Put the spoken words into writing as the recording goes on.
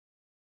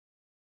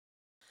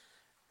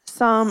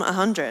Psalm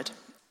 100.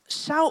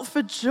 Shout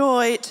for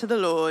joy to the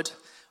Lord,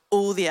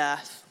 all the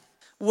earth.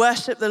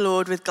 Worship the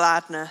Lord with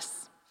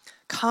gladness.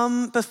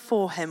 Come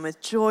before him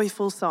with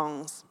joyful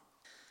songs.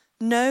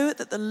 Know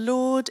that the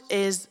Lord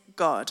is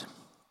God.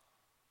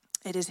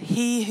 It is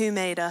he who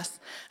made us,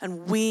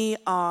 and we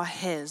are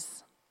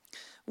his.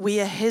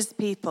 We are his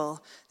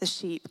people, the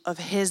sheep of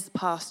his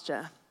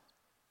pasture.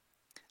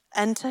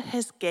 Enter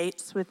his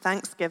gates with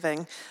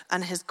thanksgiving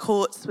and his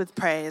courts with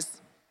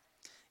praise.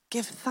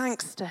 Give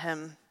thanks to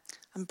him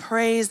and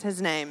praise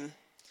his name.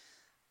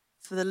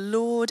 For the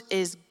Lord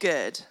is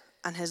good,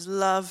 and his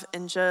love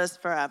endures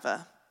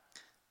forever.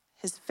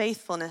 His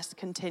faithfulness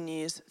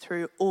continues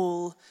through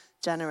all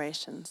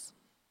generations.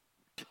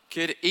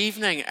 Good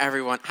evening,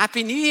 everyone.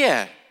 Happy New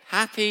Year.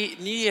 Happy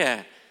New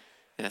Year.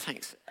 Yeah,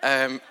 thanks.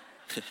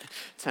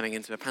 Turning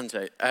into a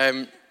panto.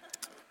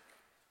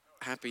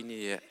 Happy New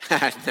Year.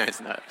 No, it's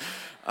not.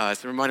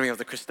 It's reminding me of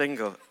the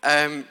Christingle.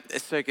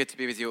 It's so good to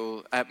be with you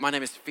all. My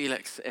name is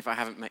Felix. If I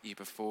haven't met you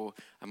before,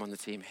 I'm on the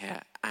team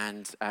here.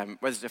 And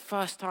whether it's your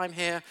first time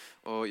here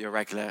or you're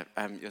regular,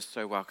 you're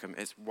so welcome.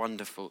 It's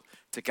wonderful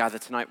to gather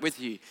tonight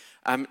with you.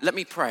 Let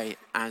me pray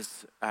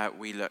as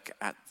we look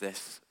at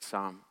this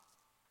psalm.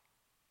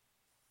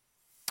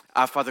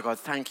 Our Father God,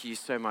 thank you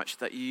so much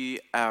that you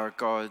are a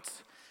God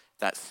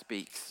that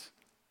speaks.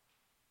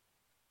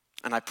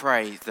 And I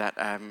pray that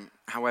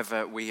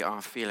however we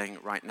are feeling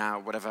right now,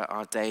 whatever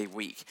our day,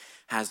 week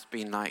has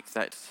been like,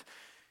 that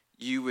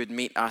you would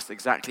meet us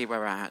exactly where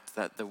we're at,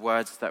 that the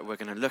words that we're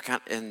going to look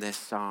at in this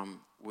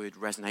psalm would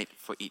resonate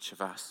for each of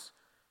us,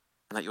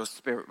 and that your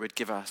Spirit would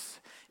give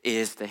us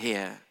ears to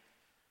hear,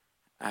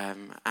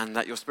 and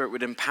that your Spirit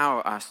would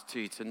empower us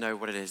to know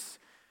what it is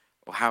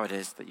or how it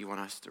is that you want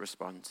us to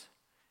respond.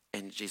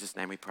 In Jesus'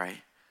 name we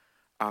pray.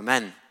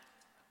 Amen.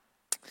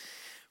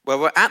 Well,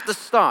 we're at the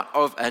start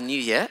of a new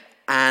year.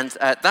 And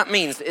that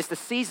means it's the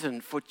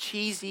season for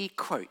cheesy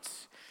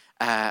quotes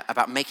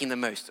about making the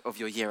most of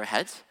your year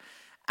ahead.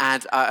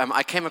 And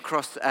I came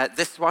across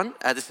this one.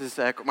 This is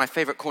my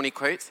favorite corny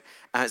quote.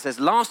 It says,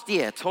 "Last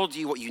year told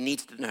you what you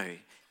needed to know.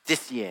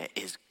 This year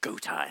is go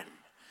time."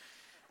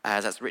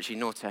 That's Richie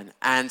Norton.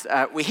 And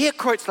we hear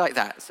quotes like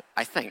that,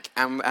 I think.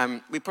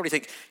 And we probably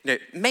think,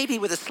 maybe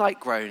with a slight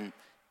groan,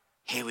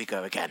 here we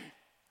go again.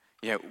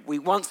 We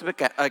once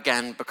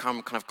again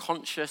become kind of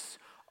conscious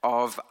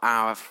of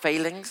our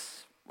failings.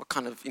 We're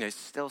kind of,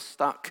 still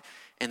stuck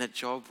in a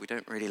job we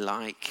don't really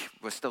like.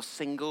 We're still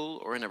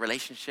single or in a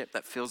relationship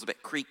that feels a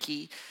bit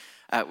creaky.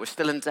 We're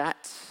still in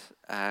debt.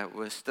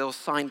 We're still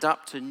signed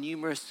up to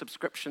numerous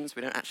subscriptions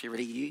we don't actually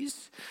really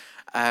use.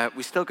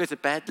 We still go to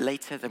bed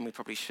later than we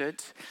probably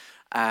should.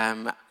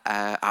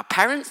 Our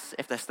parents,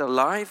 if they're still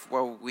alive,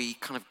 well, we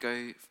kind of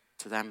go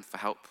to them for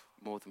help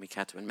more than we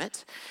care to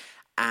admit.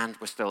 And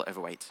we're still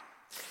overweight.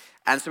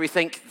 And so we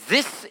think,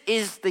 this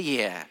is the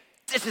year.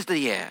 This is the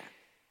year.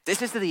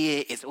 This is the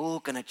year it's all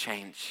going to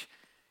change.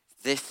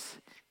 This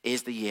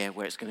is the year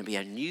where it's going to be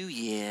a new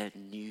year,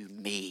 new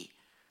me.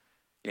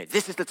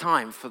 This is the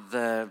time for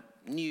the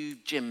new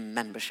gym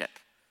membership.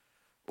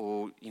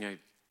 Or,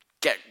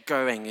 get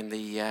going in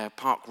the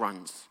park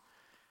runs.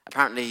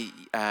 Apparently,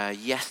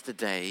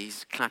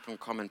 yesterday's Clapham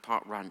Common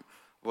Park Run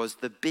was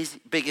the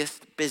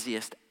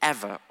busiest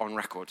ever on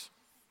record.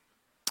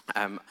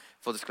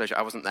 Full disclosure,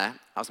 I wasn't there.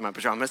 I was in my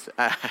pajamas.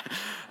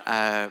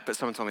 But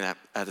someone told me that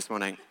this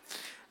morning.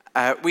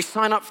 We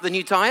sign up for the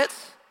new diet,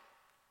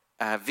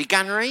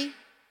 veganuary,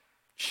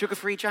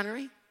 sugar-free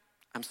January.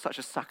 I'm such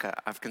a sucker,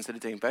 I've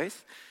considered doing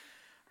both.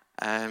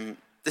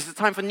 This is the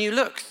time for new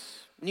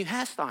looks, new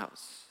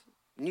hairstyles,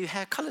 new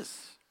hair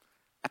colors.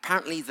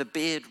 Apparently the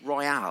beard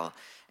royale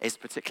is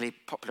particularly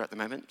popular at the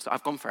moment, so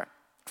I've gone for it.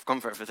 I've gone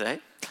for it for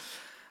today.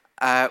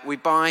 We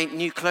buy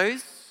new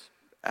clothes.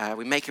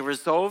 We make a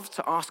resolve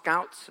to ask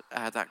out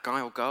that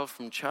guy or girl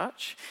from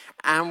church.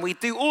 And we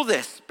do all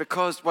this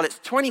because, well, it's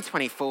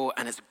 2024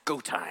 and it's go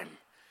time.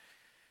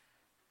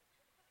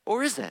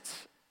 Or is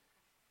it?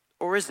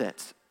 Or is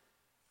it?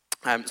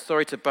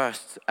 Sorry to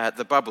burst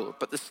the bubble,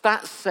 but the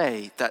stats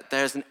say that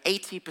there's an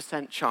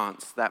 80%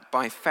 chance that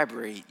by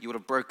February you would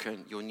have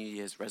broken your New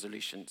Year's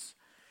resolutions.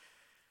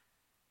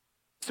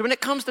 So when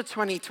it comes to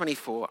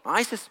 2024,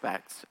 I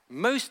suspect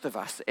most of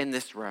us in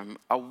this room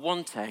are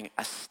wanting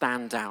a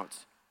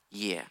standout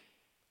year.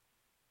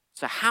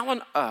 So how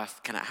on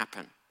earth can it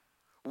happen?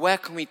 Where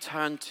can we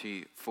turn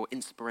to for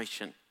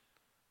inspiration?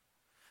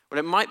 Well,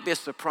 it might be a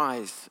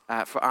surprise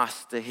for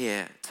us to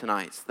hear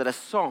tonight that a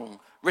song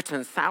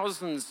written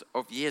thousands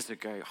of years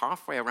ago,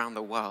 halfway around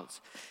the world,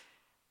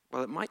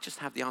 well, it might just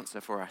have the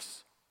answer for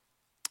us.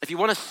 If you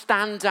want a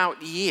standout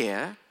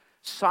year,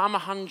 Psalm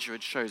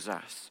 100 shows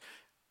us,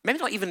 maybe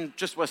not even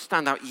just what a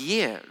standout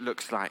year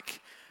looks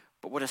like,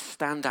 but what a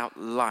standout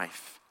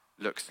life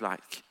looks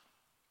like.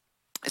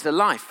 It's a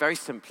life, very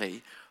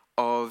simply,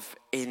 of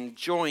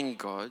enjoying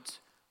God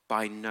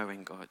by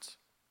knowing God.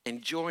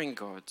 Enjoying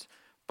God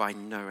by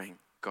knowing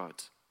God.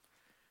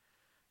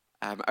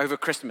 Over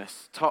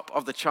Christmas, top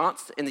of the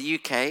charts in the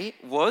UK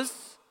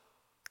was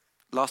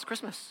Last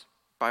Christmas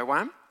by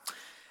Wham.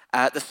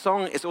 The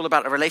song is all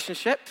about a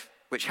relationship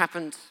which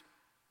happened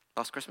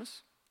last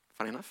Christmas,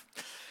 funny enough.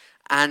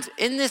 And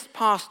in this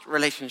past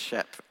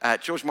relationship,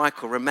 George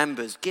Michael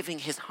remembers giving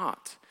his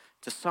heart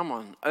to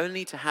someone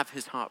only to have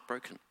his heart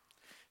broken.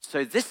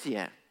 So this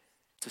year,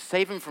 to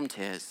save him from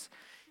tears,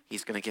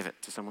 he's going to give it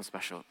to someone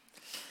special.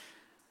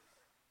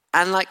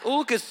 And like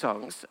all good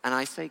songs, and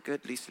I say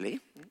good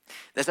loosely,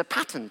 there's a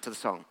pattern to the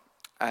song.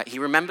 He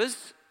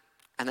remembers,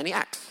 and then he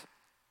acts.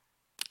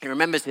 He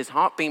remembers his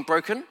heart being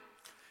broken,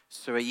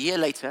 so a year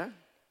later,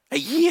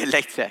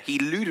 he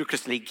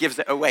ludicrously gives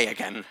it away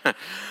again.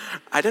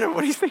 I don't know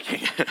what he's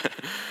thinking.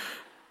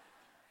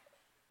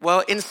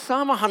 Well, in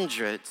Psalm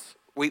 100,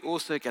 we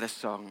also get a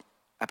song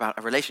about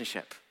a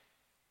relationship.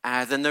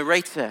 The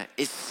narrator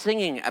is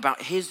singing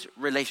about his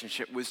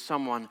relationship with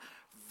someone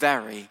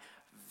very,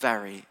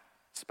 very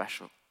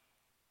special.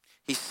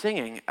 He's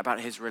singing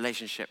about his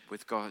relationship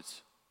with God.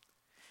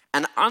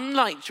 And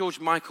unlike George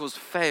Michael's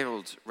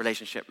failed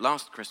relationship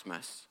last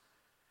Christmas,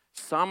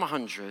 Psalm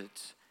 100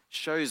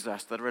 shows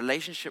us that a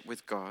relationship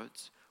with God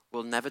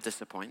will never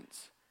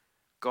disappoint.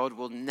 God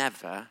will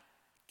never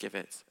give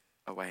it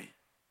away.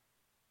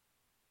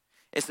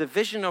 It's a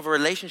vision of a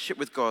relationship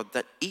with God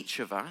that each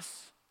of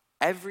us,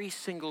 every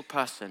single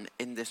person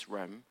in this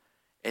room,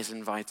 is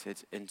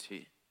invited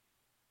into.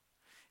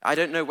 I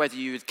don't know whether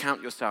you would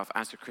count yourself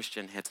as a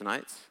Christian here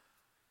tonight.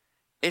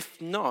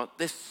 If not,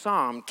 this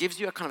psalm gives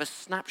you a kind of a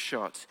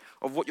snapshot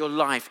of what your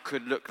life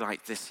could look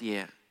like this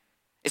year.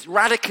 It's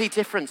radically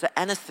different to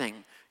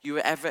anything you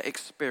ever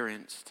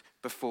experienced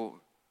before.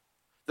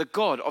 The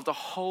God of the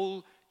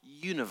whole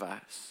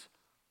universe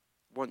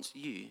wants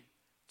you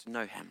to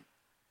know him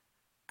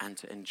and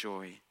to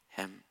enjoy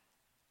him.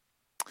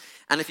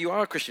 And if you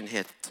are a Christian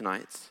here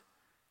tonight,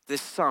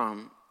 this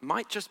psalm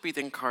might just be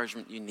the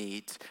encouragement you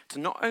need to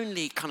not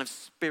only kind of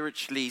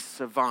spiritually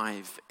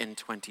survive in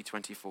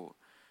 2024,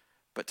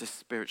 but to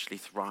spiritually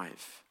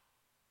thrive.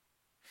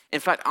 In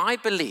fact, I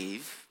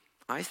believe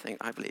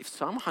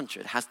Psalm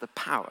 100 has the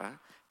power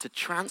to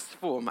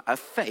transform a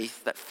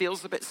faith that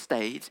feels a bit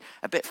staid,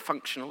 a bit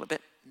functional, a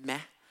bit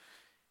meh,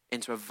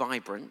 into a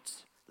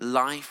vibrant,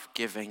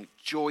 life-giving,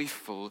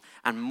 joyful,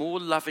 and more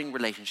loving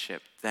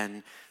relationship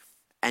than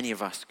any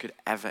of us could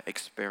ever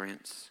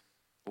experience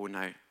or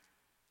know.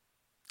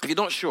 If you're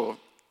not sure,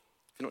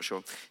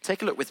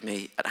 take a look with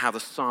me at how the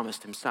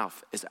psalmist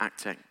himself is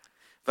acting.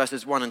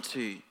 Verses 1 and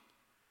 2.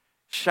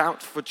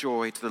 Shout for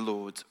joy to the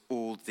Lord,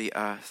 all the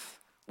earth.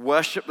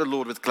 Worship the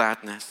Lord with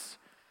gladness.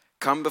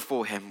 Come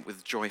before him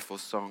with joyful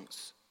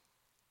songs.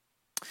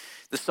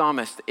 The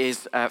psalmist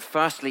is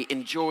firstly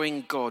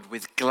enjoying God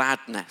with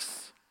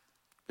gladness.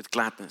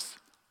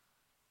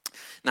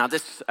 Now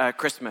this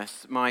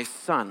Christmas, my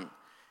son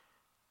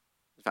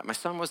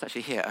was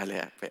actually here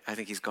earlier, but I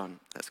think he's gone.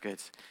 That's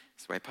good.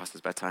 It's way past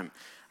his bedtime.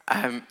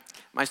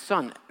 My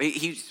son,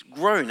 he's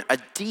grown a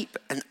deep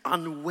and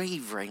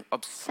unwavering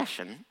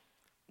obsession,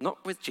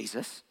 not with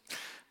Jesus,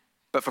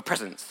 but for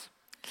presents.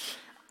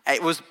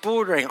 It was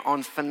bordering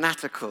on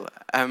fanatical.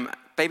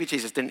 Baby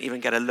Jesus didn't even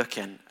get a look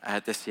in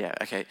this year.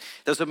 Okay,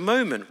 there was a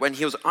moment when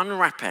he was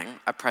unwrapping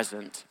a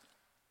present,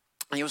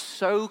 and he was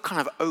so kind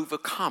of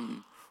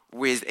overcome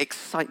with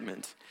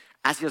excitement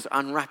as he was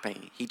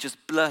unwrapping. He just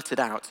blurted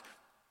out,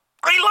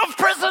 "I love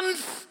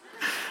presents!"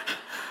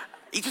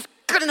 He just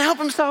couldn't help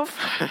himself.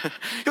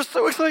 He was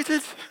so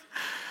excited.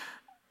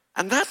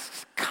 And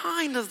that's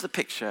kind of the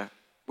picture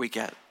we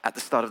get at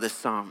the start of this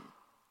psalm.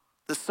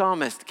 The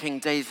psalmist, King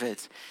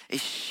David,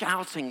 is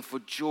shouting for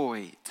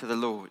joy to the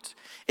Lord.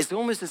 It's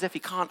almost as if he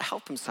can't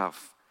help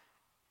himself.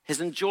 His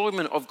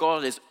enjoyment of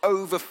God is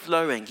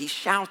overflowing. He's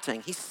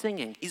shouting, he's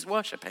singing, he's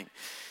worshiping.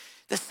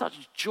 There's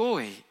such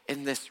joy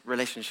in this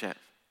relationship.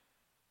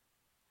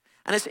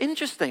 And it's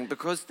interesting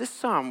because this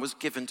psalm was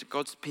given to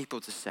God's people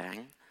to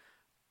sing,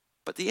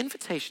 but the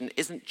invitation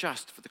isn't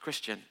just for the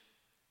Christian.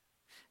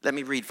 Let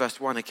me read verse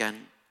 1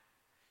 again.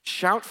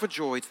 Shout for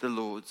joy to the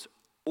Lord,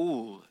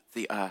 all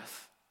the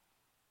earth.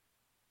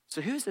 So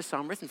who is this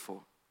psalm written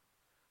for?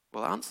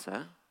 Well,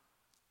 answer,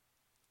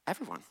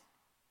 everyone.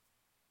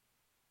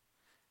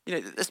 You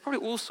know, there's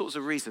probably all sorts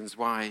of reasons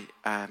why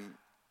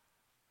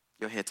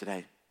you're here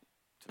tonight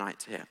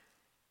here.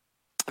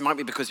 It might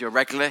be because you're a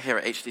regular here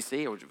at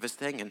HTC or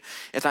visiting, and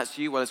if that's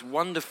you, well, it's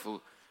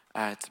wonderful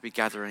to be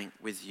gathering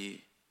with you.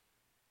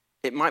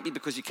 It might be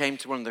because you came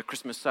to one of the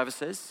Christmas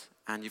services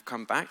and you've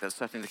come back. That's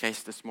certainly the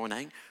case this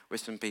morning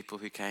with some people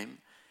who came.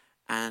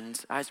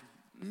 And it's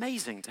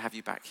amazing to have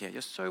you back here.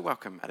 You're so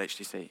welcome at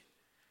HTC.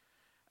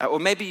 Or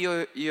maybe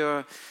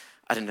you're,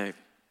 I don't know,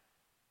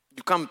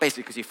 you've come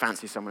basically because you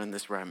fancy someone in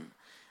this room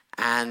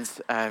and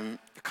you're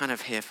kind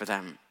of here for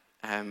them.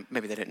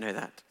 Maybe they don't know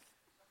that.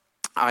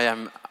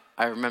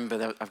 I remember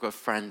that I've got a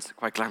friend,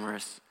 quite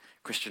glamorous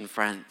Christian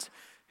friend,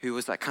 who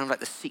was kind of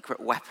the secret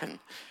weapon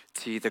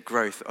to the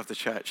growth of the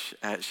church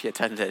she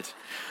attended.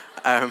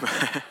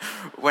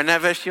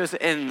 Whenever she was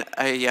in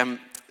a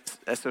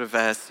sort of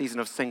a season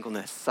of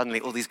singleness,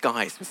 suddenly all these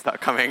guys would start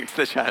coming to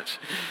the church.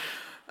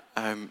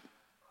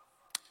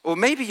 Or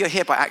maybe you're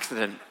here by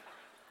accident.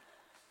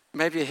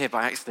 Maybe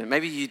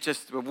you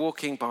just were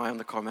walking by on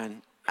the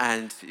common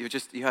and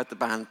you heard the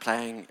band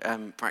playing,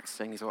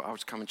 practicing. You thought, I'll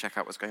just come and check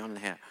out what's going on in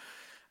here.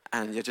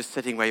 And you're just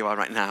sitting where you are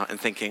right now and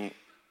thinking,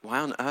 why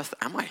on earth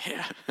am I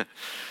here?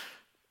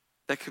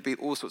 There could be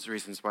all sorts of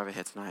reasons why we're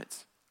here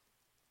tonight.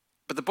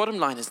 But the bottom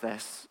line is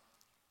this.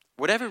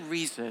 Whatever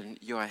reason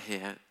you are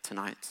here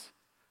tonight,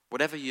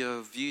 whatever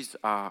your views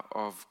are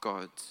of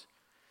God,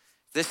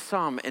 this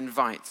psalm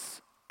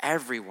invites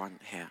everyone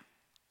here,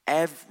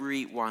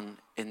 everyone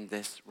in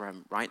this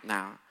room right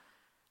now,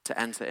 to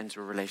enter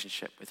into a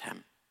relationship with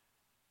him,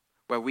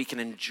 where we can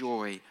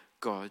enjoy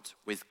God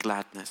with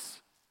gladness.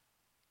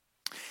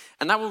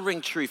 And that will ring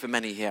true for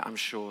many here, I'm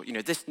sure.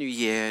 This new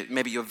year,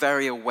 maybe you're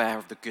very aware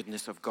of the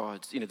goodness of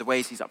God. The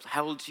ways he's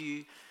upheld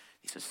you,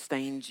 he's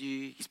sustained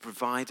you, he's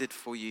provided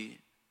for you.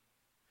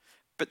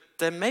 But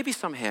there may be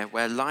some here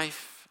where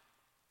life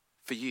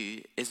for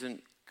you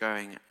isn't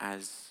going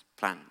as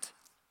planned.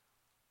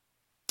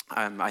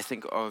 I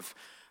think of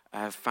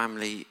a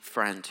family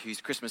friend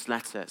whose Christmas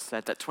letter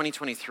said that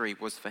 2023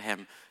 was for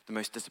him the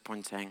most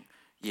disappointing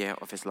year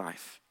of his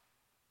life.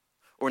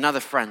 Or another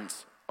friend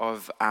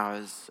of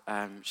ours,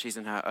 she's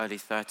in her early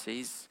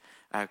 30s,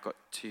 got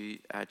 2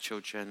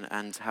 children,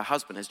 and her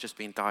husband has just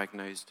been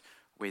diagnosed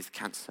with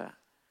cancer.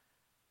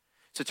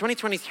 So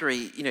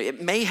 2023,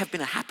 it may have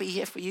been a happy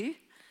year for you.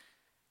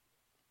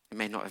 It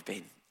may not have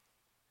been.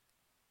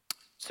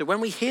 So when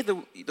we hear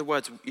the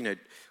words,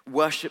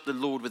 worship the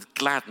Lord with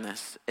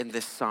gladness in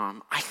this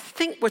psalm, I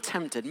think we're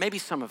tempted, maybe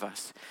some of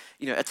us,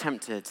 are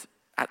tempted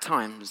at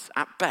times,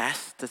 at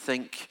best, to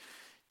think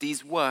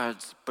these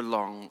words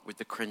belong with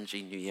the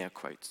cringy New Year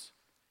quotes.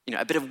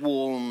 A bit of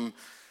warm,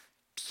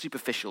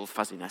 superficial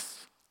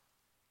fuzziness.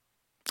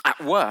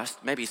 At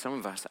worst, maybe some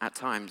of us at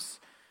times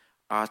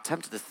are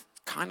tempted to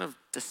kind of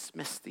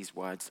dismiss these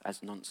words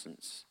as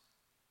nonsense.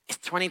 It's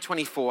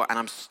 2024 and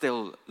I'm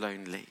still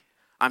lonely.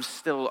 I'm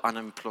still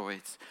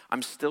unemployed.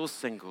 I'm still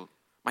single.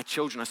 My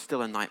children are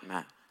still a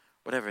nightmare.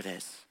 Whatever it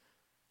is.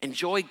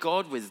 Enjoy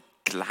God with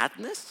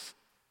gladness?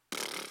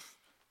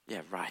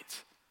 Yeah,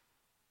 right.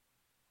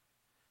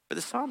 But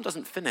the psalm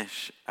doesn't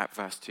finish at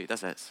verse 2,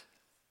 does it?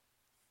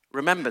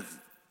 Remember,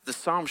 the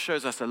psalm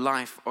shows us a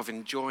life of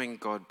enjoying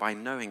God by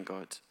knowing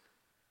God.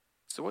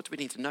 So what do we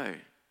need to know?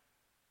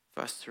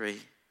 Verse 3,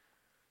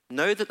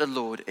 know that the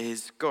Lord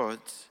is God.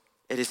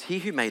 It is he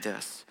who made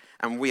us,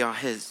 and we are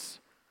his.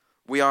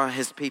 We are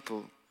his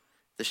people,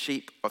 the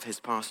sheep of his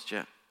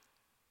pasture.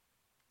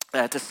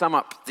 To sum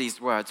up these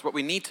words, what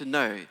we need to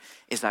know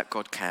is that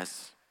God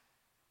cares.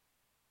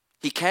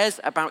 He cares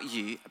about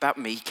you, about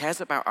me, he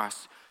cares about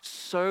us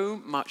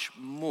so much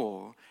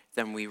more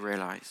than we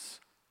realize.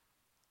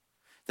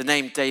 The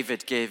name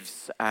David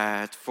gives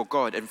for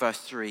God in verse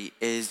 3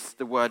 is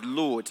the word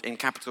Lord in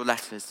capital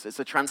letters. It's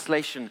a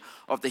translation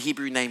of the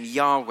Hebrew name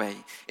Yahweh.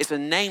 It's a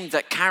name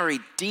that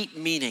carried deep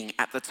meaning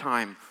at the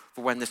time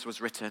for when this was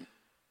written.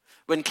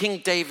 When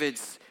King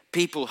David's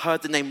people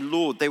heard the name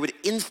Lord, they would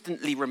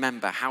instantly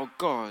remember how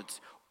God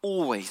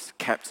always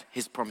kept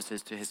his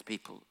promises to his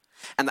people,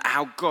 and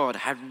how God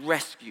had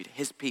rescued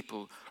his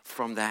people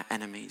from their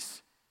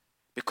enemies,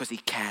 because he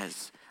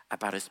cares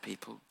about his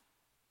people.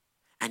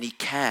 And he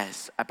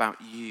cares about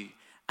you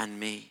and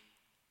me.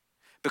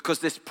 Because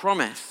this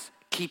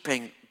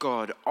promise-keeping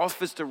God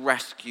offers to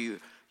rescue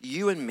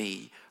you and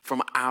me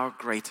from our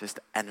greatest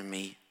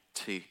enemy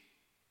too.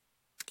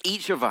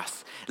 Each of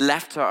us,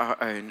 left to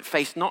our own,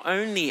 face not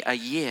only a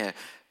year,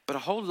 but a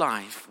whole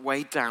life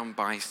weighed down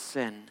by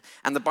sin.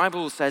 And the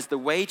Bible says the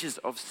wages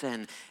of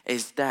sin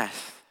is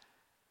death.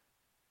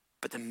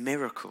 But the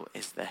miracle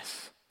is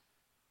this: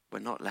 we're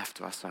not left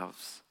to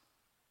ourselves.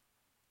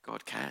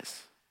 God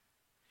cares.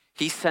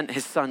 He sent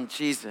his son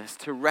Jesus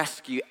to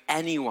rescue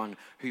anyone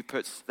who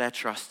puts their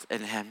trust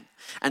in him.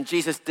 And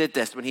Jesus did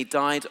this when he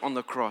died on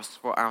the cross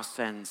for our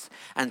sins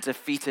and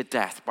defeated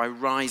death by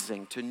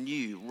rising to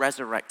new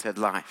resurrected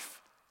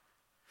life.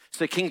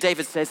 So King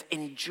David says,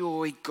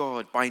 enjoy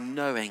God by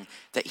knowing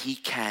that he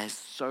cares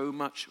so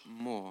much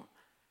more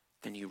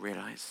than you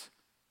realize.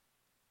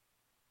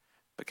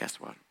 But guess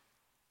what?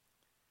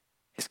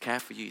 His care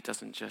for you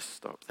doesn't just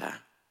stop there.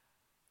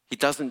 He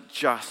doesn't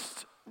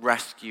just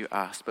rescue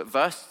us, but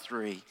verse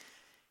 3,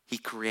 he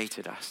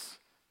created us.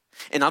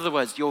 In other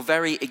words, your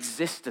very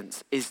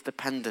existence is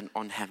dependent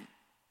on him.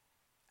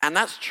 And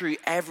that's true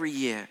every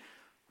year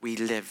we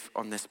live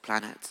on this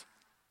planet.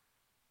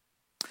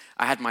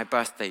 I had my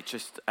birthday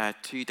just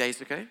 2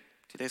 days ago,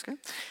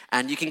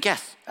 and you can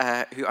guess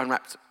who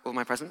unwrapped all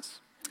my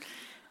presents.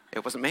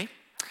 It wasn't me.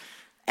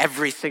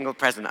 Every single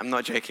present, I'm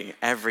not joking,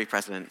 every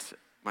present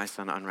my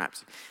son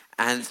unwrapped.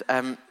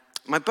 And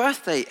my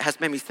birthday has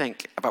made me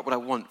think about what I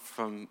want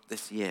from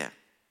this year.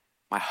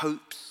 My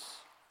hopes,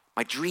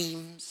 my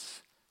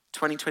dreams.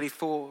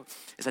 2024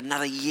 is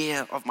another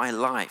year of my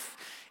life.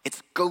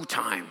 It's go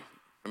time,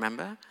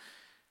 remember?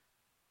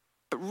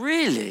 But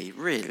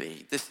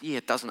really, this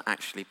year doesn't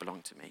actually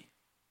belong to me.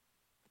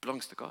 It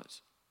belongs to God.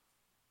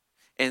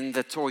 In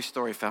the Toy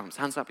Story films,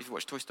 hands up if you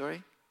watch Toy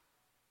Story.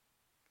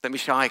 Don't be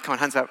shy, come on,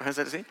 hands up,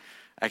 see?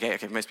 Okay,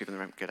 most people in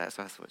the room good at it,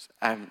 so that's what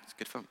it's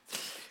good fun.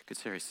 Good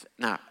series.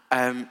 Now,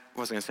 what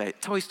was I going to say?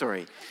 Toy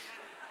Story.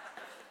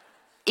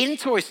 In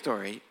Toy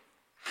Story,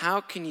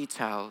 how can you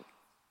tell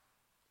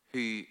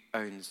who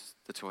owns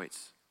the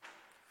toys?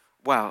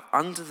 Well,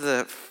 under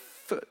the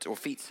foot, or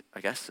feet,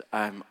 I guess,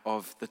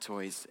 of the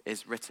toys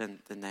is written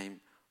the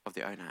name of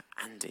the owner,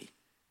 Andy.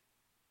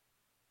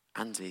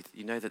 Andy,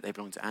 you know that they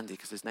belong to Andy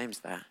because his name's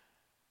there.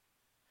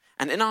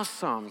 And in our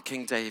psalm,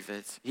 King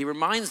David, he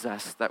reminds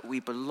us that we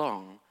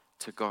belong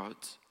to God.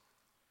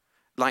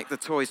 Like the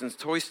toys in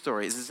Toy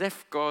Story, it's as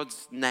if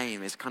God's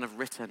name is kind of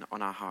written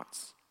on our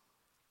hearts.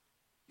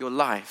 Your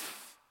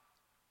life,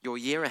 your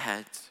year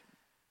ahead,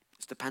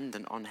 is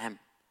dependent on him.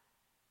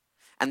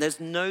 And there's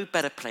no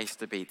better place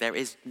to be. There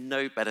is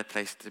no better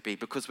place to be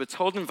because we're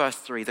told in verse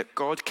 3 that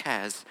God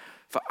cares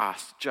for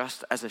us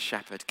just as a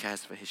shepherd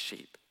cares for his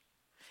sheep.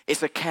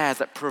 It's a care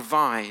that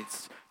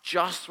provides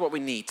just what we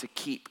need to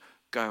keep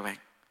going.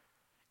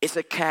 It's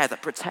a care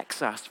that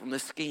protects us from the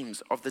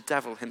schemes of the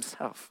devil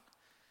himself.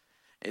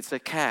 It's a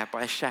care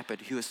by a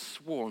shepherd who has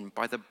sworn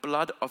by the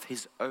blood of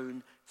his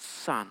own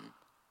son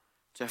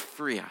to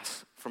free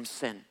us from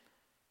sin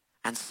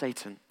and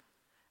Satan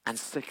and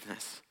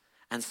sickness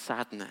and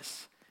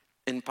sadness,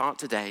 in part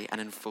today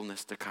and in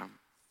fullness to come,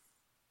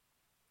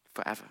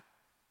 forever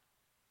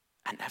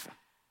and ever.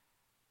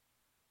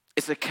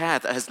 It's a care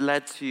that has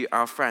led to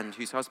our friend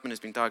whose husband has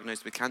been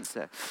diagnosed with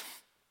cancer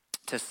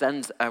to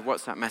send a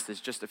WhatsApp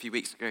message just a few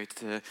weeks ago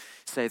to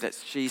say that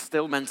she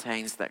still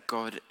maintains that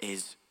God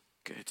is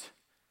good.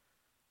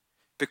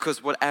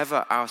 Because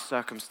whatever our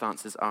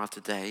circumstances are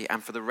today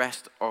and for the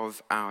rest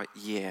of our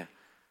year,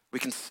 we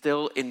can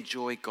still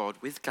enjoy God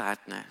with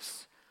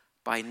gladness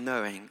by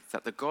knowing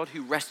that the God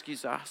who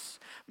rescues us,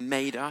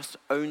 made us,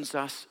 owns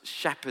us,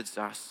 shepherds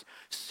us,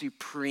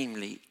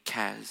 supremely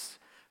cares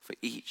for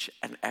each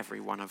and every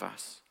one of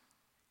us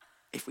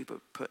if we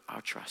put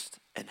our trust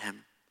in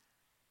him.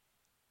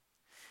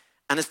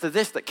 And it's to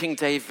this that King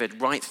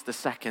David writes the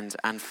second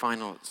and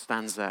final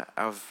stanza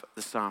of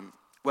the psalm,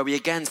 where we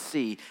again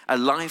see a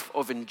life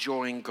of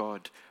enjoying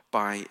God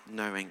by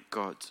knowing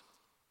God.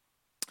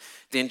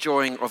 The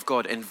enjoying of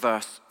God in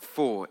verse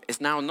 4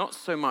 is now not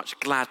so much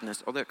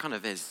gladness, although it kind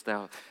of is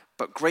still,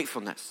 but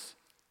gratefulness.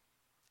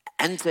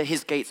 Enter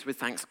his gates with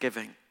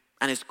thanksgiving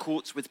and his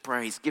courts with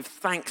praise. Give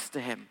thanks to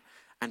him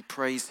and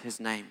praise his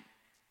name.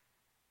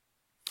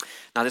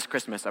 Now this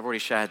Christmas, I've already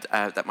shared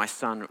that my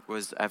son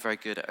was very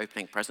good at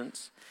opening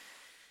presents,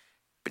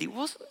 but he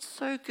wasn't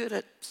so good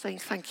at saying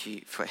thank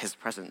you for his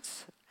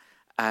presents.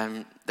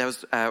 There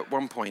was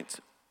one point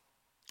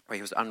where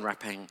he was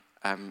unwrapping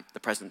the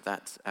present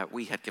that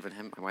we had given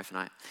him, my wife and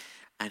I,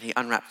 and he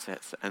unwrapped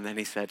it, and then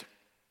he said,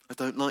 "I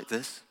don't like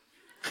this."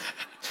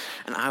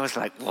 And I was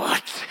like,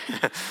 "What?"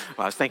 Well,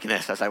 I was thinking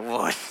this, I was like,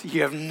 "What?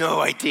 You have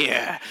no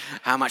idea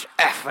how much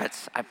effort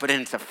I put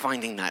into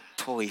finding that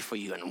toy for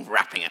you and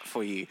wrapping it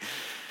for you."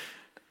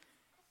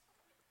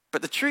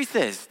 But the truth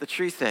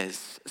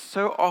is,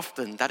 so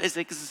often that is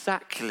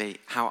exactly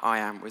how I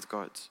am with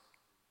God.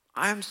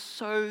 I am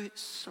so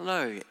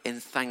slow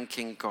in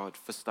thanking God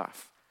for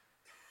stuff.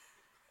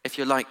 If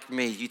you're like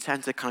me, you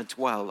tend to kind of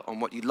dwell on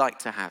what you'd like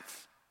to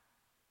have.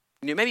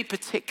 Maybe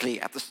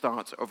particularly at the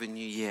start of a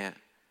new year.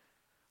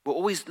 We're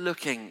always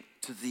looking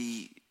to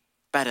the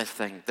better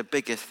thing, the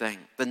bigger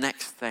thing, the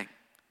next thing.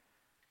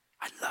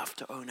 I'd love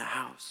to own a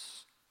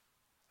house.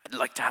 I'd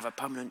like to have a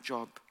permanent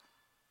job.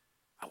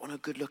 I want a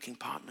good-looking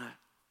partner.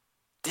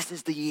 This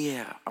is the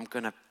year I'm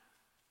going to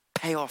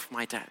pay off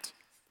my debt.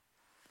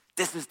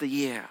 This is the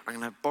year I'm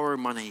going to borrow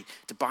money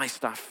to buy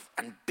stuff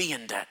and be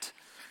in debt.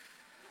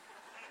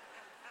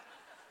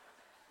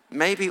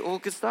 Maybe all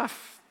good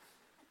stuff.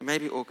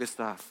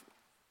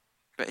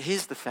 But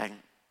here's the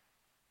thing.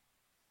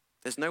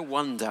 There's no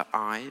wonder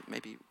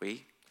maybe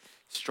we,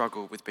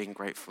 struggle with being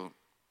grateful.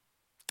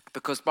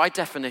 Because by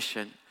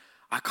definition,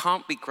 I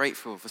can't be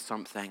grateful for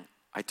something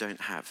I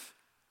don't have.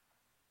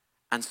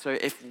 And so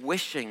if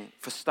wishing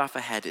for stuff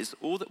ahead is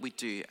all that we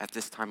do at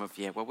this time of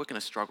year, well, we're going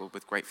to struggle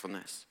with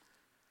gratefulness.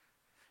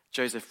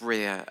 Joseph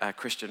Rea, a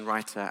Christian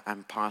writer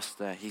and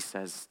pastor, he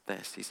says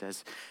this. He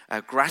says,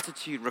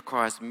 "Gratitude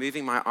requires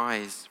moving my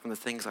eyes from the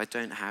things I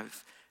don't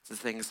have to the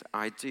things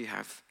I do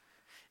have.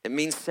 It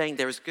means saying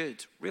there is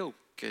good, real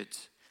good,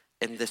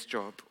 in this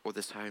job or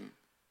this home.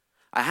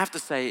 I have to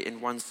say, in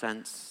one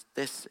sense,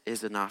 this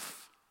is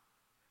enough.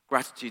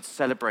 Gratitude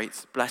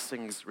celebrates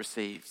blessings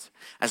received.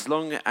 As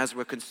long as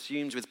we're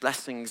consumed with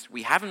blessings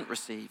we haven't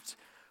received,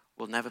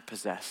 we'll never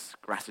possess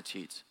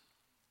gratitude."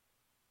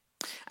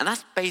 And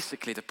that's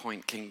basically the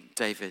point King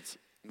David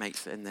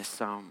makes in this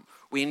psalm.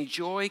 We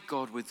enjoy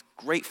God with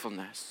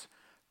gratefulness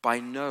by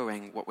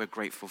knowing what we're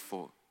grateful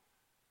for.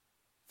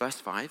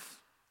 Verse 5,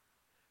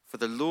 "For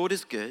the Lord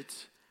is good,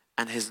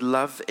 and his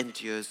love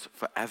endures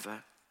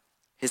forever.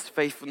 His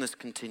faithfulness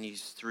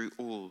continues through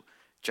all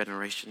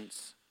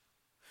generations."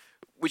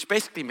 Which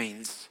basically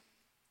means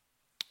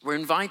we're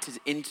invited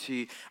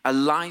into a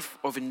life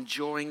of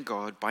enjoying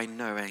God by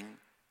knowing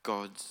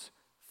God's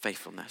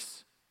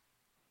faithfulness.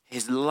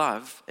 His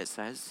love, it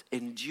says,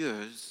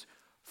 endures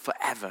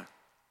forever.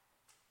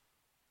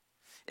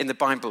 In the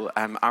Bible,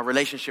 our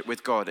relationship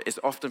with God is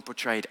often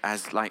portrayed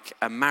as like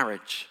a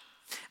marriage.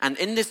 And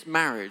in this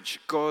marriage,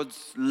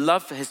 God's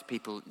love for his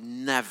people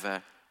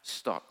never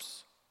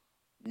stops.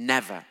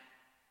 Never.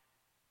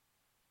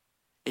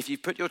 If you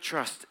put your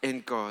trust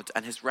in God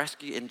and his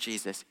rescue in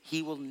Jesus,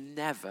 he will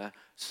never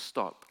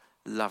stop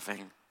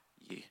loving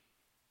you.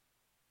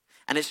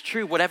 And it's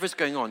true whatever's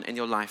going on in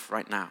your life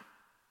right now.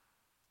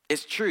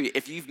 It's true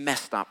if you've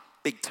messed up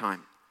big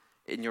time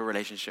in your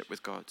relationship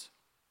with God.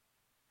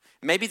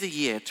 Maybe the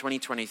year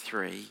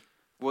 2023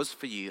 was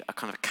for you a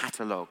kind of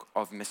catalogue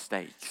of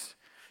mistakes.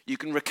 You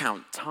can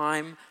recount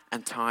time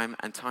and time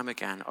and time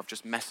again of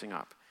just messing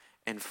up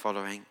in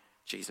following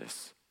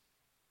Jesus.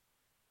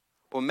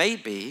 Or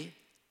maybe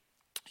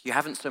you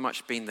haven't so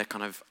much been the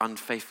kind of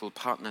unfaithful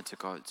partner to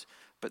God,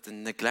 but the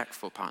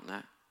neglectful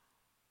partner,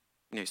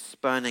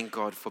 spurning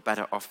God for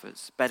better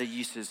offers, better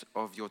uses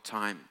of your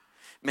time.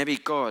 Maybe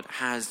God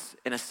has,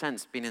 in a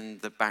sense, been in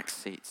the back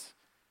seat,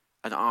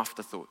 an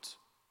afterthought.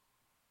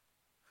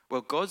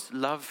 Well, God's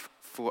love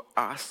for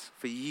us,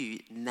 for you,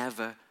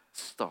 never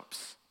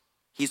stops.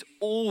 He's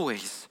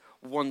always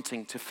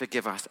wanting to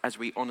forgive us as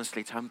we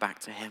honestly turn back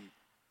to him.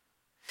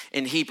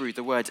 In Hebrew,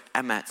 the word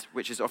emet,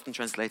 which is often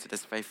translated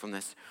as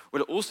faithfulness,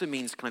 well, it also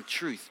means kind of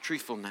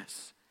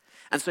truthfulness.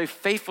 And so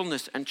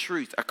faithfulness and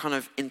truth are kind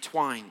of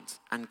entwined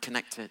and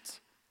connected.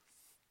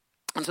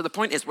 And so the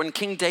point is, when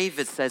King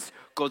David says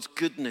God's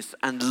goodness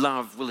and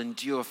love will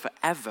endure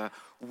forever,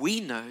 we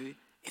know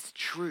it's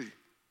true.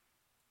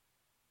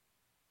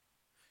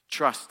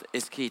 Trust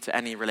is key to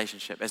any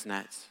relationship, isn't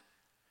it?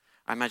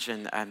 I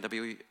imagine there'll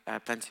be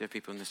plenty of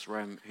people in this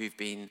room who've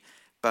been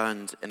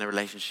burned in a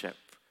relationship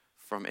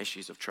from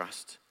issues of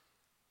trust.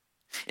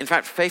 In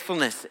fact,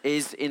 faithfulness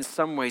is in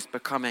some ways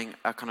becoming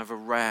a kind of a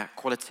rare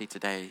quality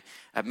today.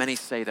 Many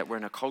say that we're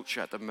in a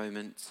culture at the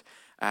moment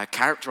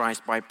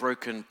characterized by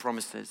broken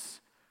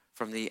promises,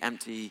 from the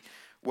empty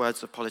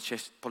words of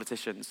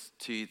politicians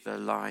to the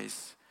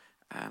lies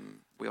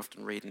we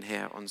often read and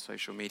hear on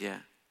social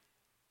media.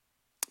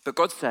 But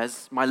God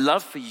says, my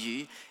love for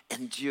you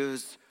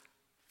endures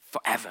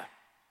forever,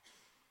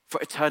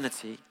 for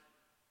eternity.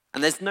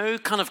 And there's no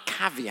kind of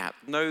caveat,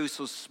 no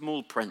sort of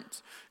small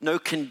print, no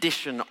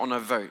condition on a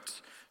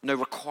vote, no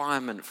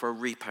requirement for a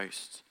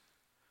repost.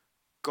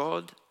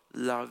 God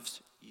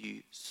loves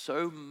you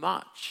so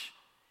much,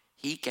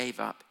 he gave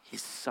up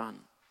his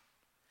son.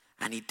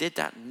 And he did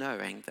that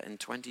knowing that in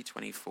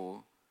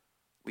 2024,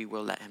 we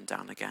will let him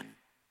down again.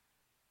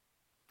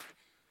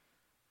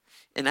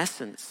 In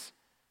essence,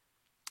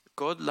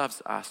 God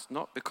loves us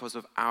not because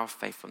of our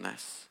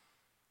faithfulness,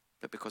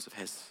 but because of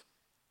his.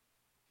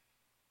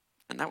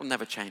 And that will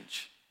never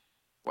change,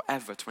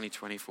 whatever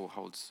 2024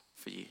 holds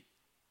for you.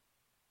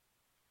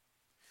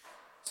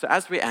 So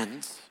as we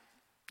end,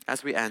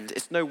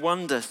 it's no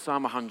wonder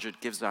Psalm 100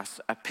 gives us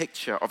a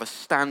picture of a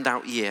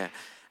standout year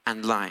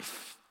and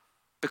life,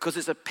 because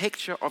it's a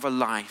picture of a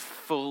life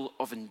full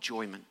of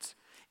enjoyment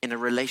in a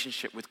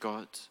relationship with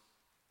God.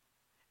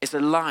 It's a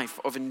life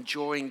of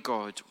enjoying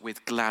God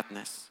with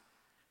gladness.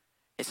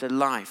 It's a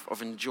life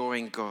of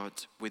enjoying God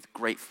with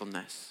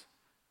gratefulness.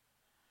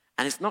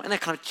 And it's not in a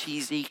kind of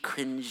cheesy,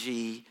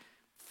 cringy,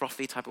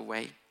 frothy type of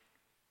way,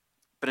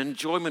 but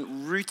enjoyment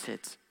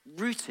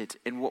rooted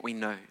in what we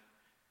know.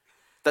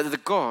 That the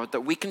God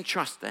that we can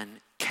trust then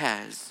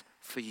cares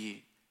for you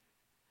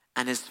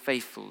and is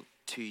faithful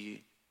to you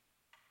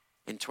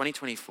in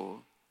 2024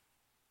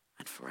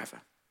 and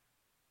forever.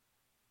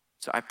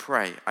 So I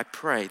pray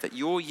that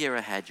your year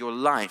ahead, your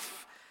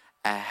life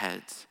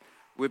ahead,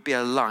 would be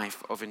a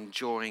life of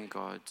enjoying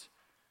God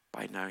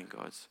by knowing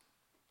God.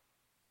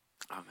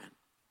 Amen.